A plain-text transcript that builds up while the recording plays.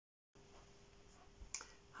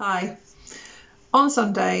Hi. On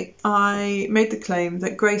Sunday, I made the claim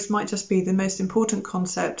that grace might just be the most important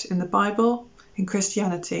concept in the Bible, in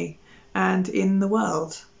Christianity, and in the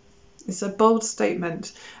world. It's a bold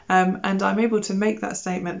statement, and I'm able to make that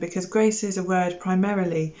statement because grace is a word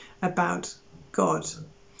primarily about God.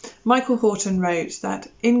 Michael Horton wrote that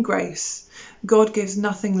in grace, God gives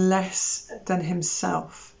nothing less than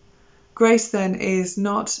himself. Grace then is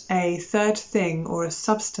not a third thing or a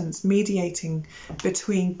substance mediating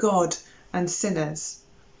between God and sinners.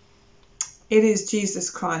 It is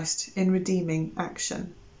Jesus Christ in redeeming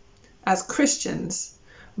action. As Christians,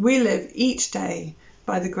 we live each day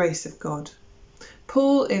by the grace of God.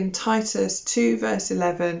 Paul in Titus 2 verse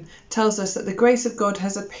 11 tells us that the grace of God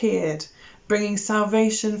has appeared, bringing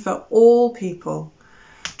salvation for all people,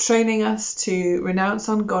 training us to renounce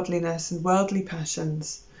ungodliness and worldly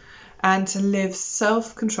passions, and to live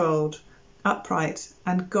self-controlled, upright,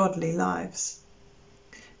 and godly lives.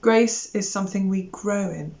 Grace is something we grow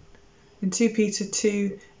in. In 2 Peter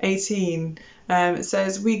 2:18, it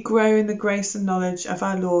says, "We grow in the grace and knowledge of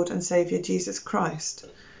our Lord and Saviour Jesus Christ."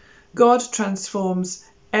 God transforms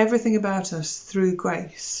everything about us through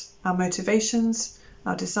grace. Our motivations,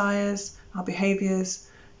 our desires, our behaviours,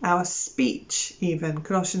 our speech even.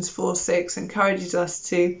 Colossians 4:6 encourages us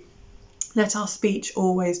to let our speech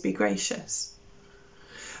always be gracious.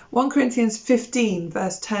 1 Corinthians 15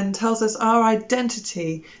 verse 10 tells us our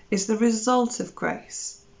identity is the result of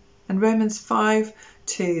grace. And Romans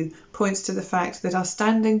 5:2 points to the fact that our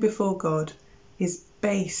standing before God is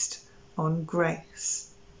based on grace.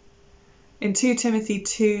 In 2 Timothy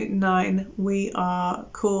 2:9 we are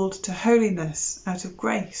called to holiness out of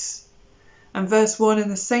grace. And verse 1 in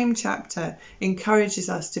the same chapter encourages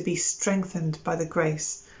us to be strengthened by the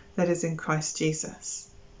grace that is in Christ Jesus.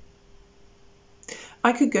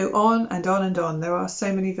 I could go on and on and on. There are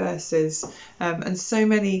so many verses and so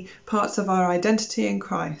many parts of our identity in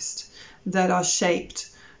Christ that are shaped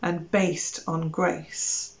and based on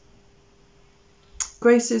grace.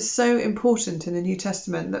 Grace is so important in the New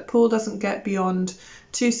Testament that Paul doesn't get beyond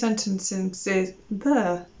two sentences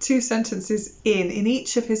in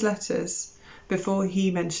each of his letters before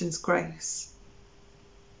he mentions grace.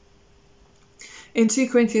 In 2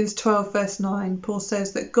 Corinthians 12 verse 9, Paul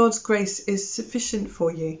says that God's grace is sufficient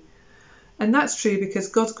for you. And that's true because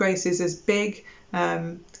God's grace is as big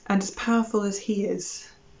and as powerful as he is.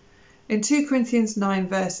 In 2 Corinthians 9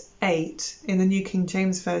 verse 8 in the New King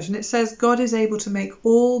James Version, it says, "God is able to make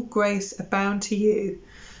all grace abound to you,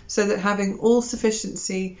 so that having all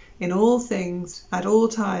sufficiency in all things at all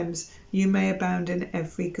times, you may abound in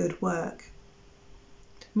every good work."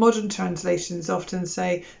 Modern translations often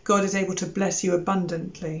say, "God is able to bless you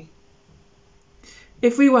abundantly."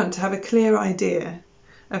 If we want to have a clear idea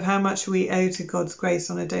of how much we owe to God's grace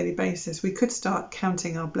on a daily basis, we could start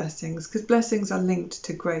counting our blessings, because blessings are linked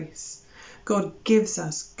to grace. God gives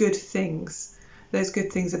us good things. Those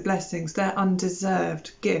good things are blessings. They're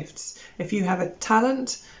undeserved gifts. If you have a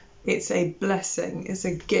talent, it's a blessing. It's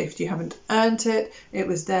a gift. You haven't earned it. It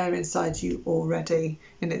was there inside you already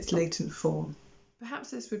in its latent form.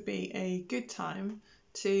 Perhaps this would be a good time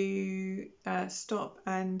to stop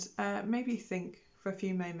and maybe think for a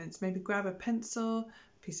few moments. Maybe grab a pencil, a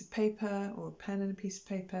piece of paper, or a pen and a piece of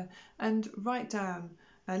paper, and write down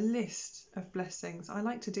a list of blessings. I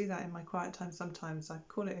like to do that in my quiet time sometimes. I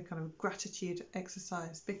call it a kind of gratitude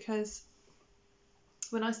exercise, because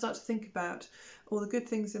when I start to think about all the good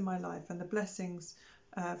things in my life and the blessings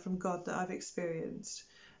from God that I've experienced,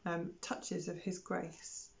 touches of his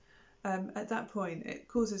grace, at that point it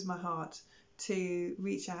causes my heart to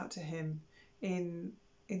reach out to him in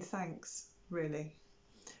thanks, really.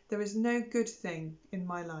 There is no good thing in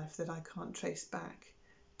my life that I can't trace back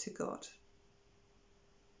to God.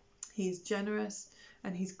 He's generous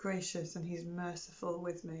and he's gracious and he's merciful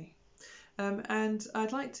with me. And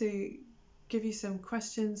I'd like to give you some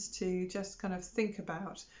questions to just kind of think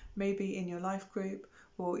about, maybe in your life group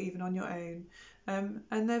or even on your own.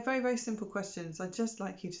 And they're very, very simple questions. I'd just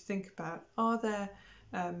like you to think about, are there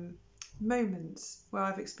moments where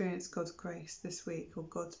I've experienced God's grace this week or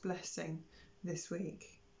God's blessing this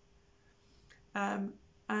week? And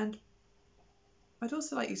I'd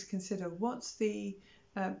also like you to consider, what's the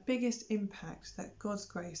biggest impact that God's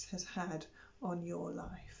grace has had on your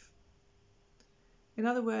life? In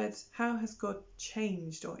other words, how has God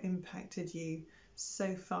changed or impacted you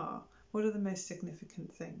so far? What are the most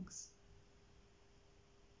significant things?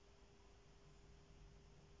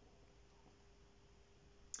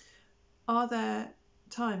 Are there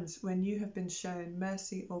times when you have been shown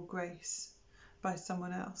mercy or grace by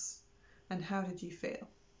someone else, and how did you feel?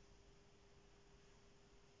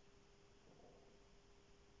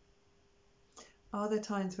 Are there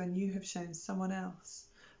times when you have shown someone else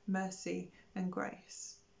mercy and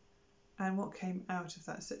grace? And what came out of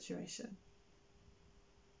that situation?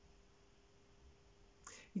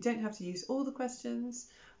 You don't have to use all the questions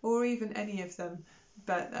or even any of them,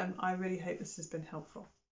 but I really hope this has been helpful.